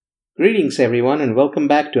Greetings, everyone, and welcome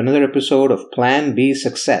back to another episode of Plan B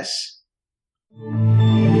Success. A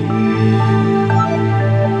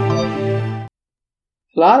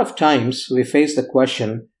lot of times we face the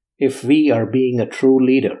question if we are being a true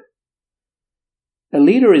leader. A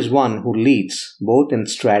leader is one who leads both in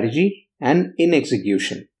strategy and in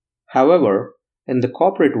execution. However, in the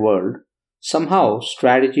corporate world, somehow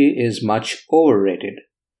strategy is much overrated.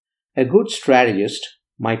 A good strategist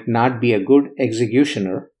might not be a good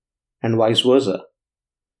executioner, and vice versa.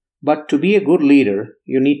 But to be a good leader,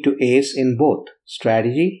 you need to ace in both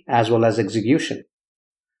strategy as well as execution.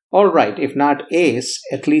 Alright, if not ace,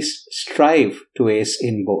 at least strive to ace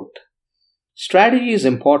in both. Strategy is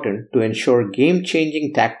important to ensure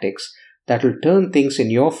game-changing tactics that will turn things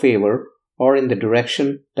in your favor or in the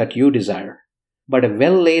direction that you desire. But a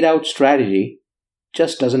well laid out strategy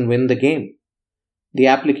just doesn't win the game. The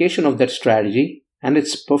application of that strategy and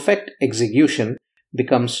its perfect execution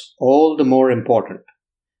becomes all the more important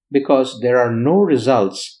because there are no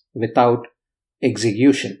results without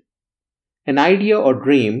execution. An idea or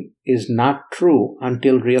dream is not true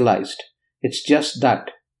until realized. It's just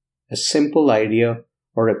that, a simple idea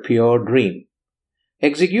or a pure dream.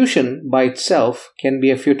 Execution by itself can be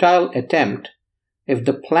a futile attempt if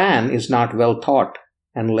the plan is not well thought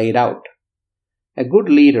and laid out. A good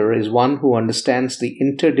leader is one who understands the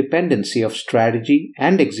interdependency of strategy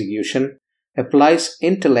and execution, applies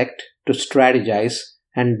intellect to strategize,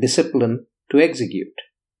 and discipline to execute.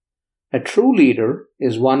 A true leader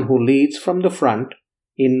is one who leads from the front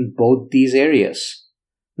in both these areas,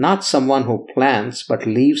 not someone who plans but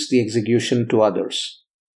leaves the execution to others.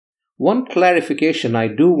 One clarification I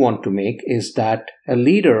do want to make is that a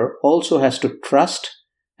leader also has to trust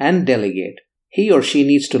and delegate. He or she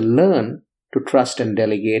needs to learn to trust and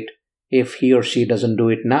delegate if he or she doesn't do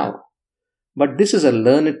it now. But this is a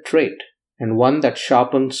learned trait and one that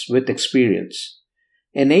sharpens with experience.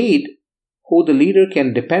 An aide who the leader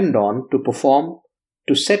can depend on to perform,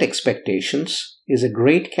 to set expectations, is a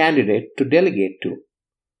great candidate to delegate to.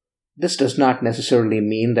 This does not necessarily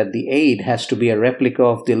mean that the aide has to be a replica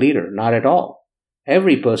of the leader, not at all.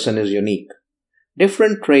 Every person is unique.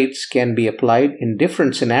 Different traits can be applied in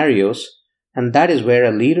different scenarios, and that is where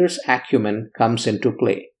a leader's acumen comes into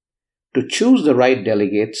play, to choose the right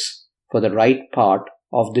delegates for the right part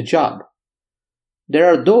of the job. There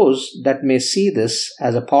are those that may see this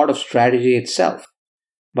as a part of strategy itself,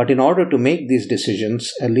 but in order to make these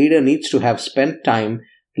decisions, a leader needs to have spent time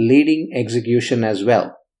leading execution as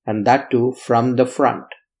well, and that too from the front.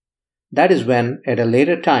 That is when, at a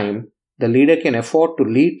later time, the leader can afford to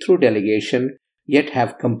lead through delegation, yet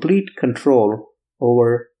have complete control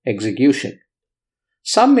over execution.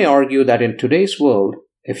 Some may argue that in today's world,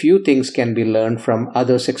 a few things can be learned from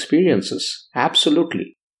others' experiences.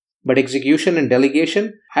 Absolutely. But execution and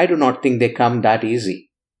delegation, I do not think they come that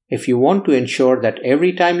easy. If you want to ensure that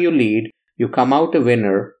every time you lead, you come out a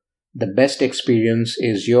winner, the best experience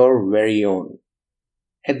is your very own.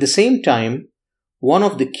 At the same time, one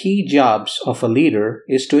of the key jobs of a leader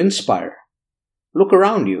is to inspire. Look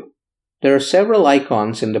around you. There are several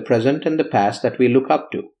icons in the present and the past that we look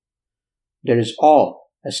up to. There is awe,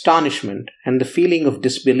 astonishment, and the feeling of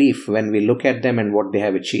disbelief when we look at them and what they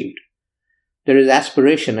have achieved. There is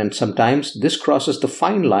aspiration, and sometimes this crosses the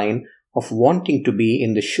fine line of wanting to be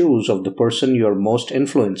in the shoes of the person you are most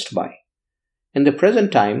influenced by. In the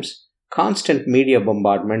present times, constant media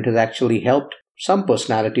bombardment has actually helped some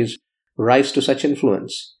personalities rise to such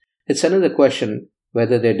influence. It's another question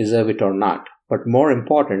whether they deserve it or not, but more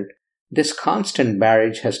important, this constant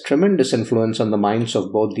barrage has tremendous influence on the minds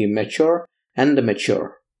of both the immature and the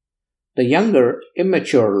mature. The younger,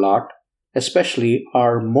 immature lot especially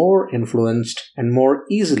are more influenced and more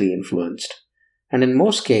easily influenced, and in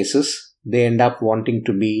most cases they end up wanting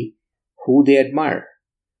to be who they admire.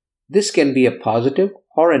 This can be a positive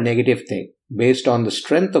or a negative thing based on the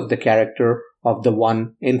strength of the character of the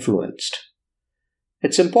one influenced.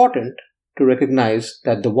 It's important to recognize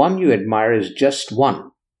that the one you admire is just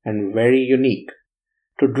one and very unique.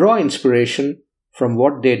 To draw inspiration from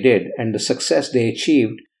what they did and the success they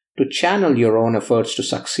achieved, to channel your own efforts to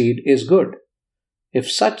succeed is good.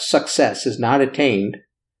 If such success is not attained,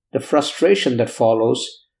 the frustration that follows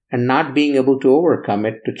and not being able to overcome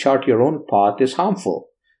it to chart your own path is harmful.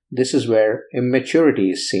 This is where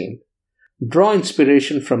immaturity is seen. Draw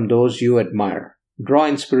inspiration from those you admire. Draw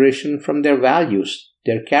inspiration from their values,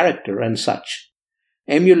 their character, and such.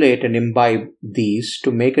 Emulate and imbibe these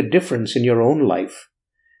to make a difference in your own life.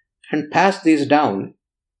 And pass these down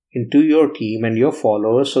into your team and your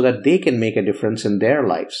followers so that they can make a difference in their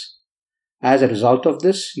lives. As a result of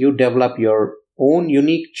this, you develop your own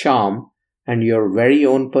unique charm and your very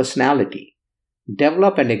own personality.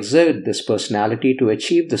 Develop and exert this personality to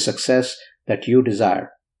achieve the success that you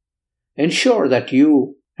desire. Ensure that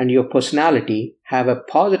you and your personality have a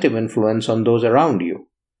positive influence on those around you.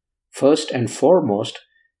 First and foremost,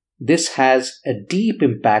 this has a deep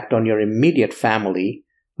impact on your immediate family,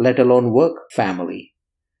 let alone work family.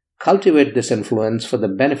 Cultivate this influence for the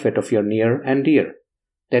benefit of your near and dear.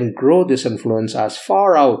 Then grow this influence as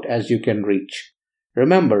far out as you can reach.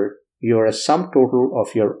 Remember, you are a sum total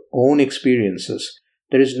of your own experiences.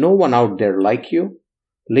 There is no one out there like you.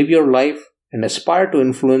 Live your life and aspire to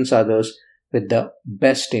influence others with the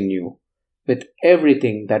best in you, with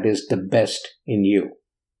everything that is the best in you.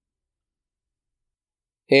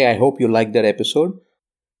 Hey, I hope you liked that episode.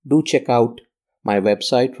 Do check out my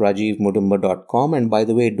website, rajivmudumba.com. And by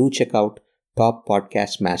the way, do check out Top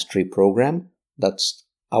Podcast Mastery Program. That's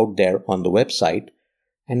out there on the website.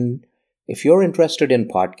 And if you're interested in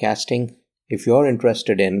podcasting, if you're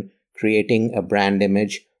interested in creating a brand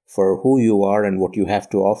image for who you are and what you have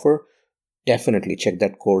to offer, definitely check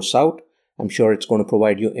that course out. I'm sure it's going to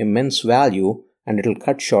provide you immense value, and it'll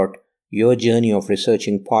cut short your journey of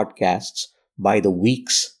researching podcasts by the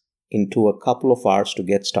weeks into a couple of hours to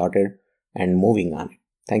get started and moving on.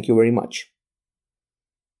 Thank you very much.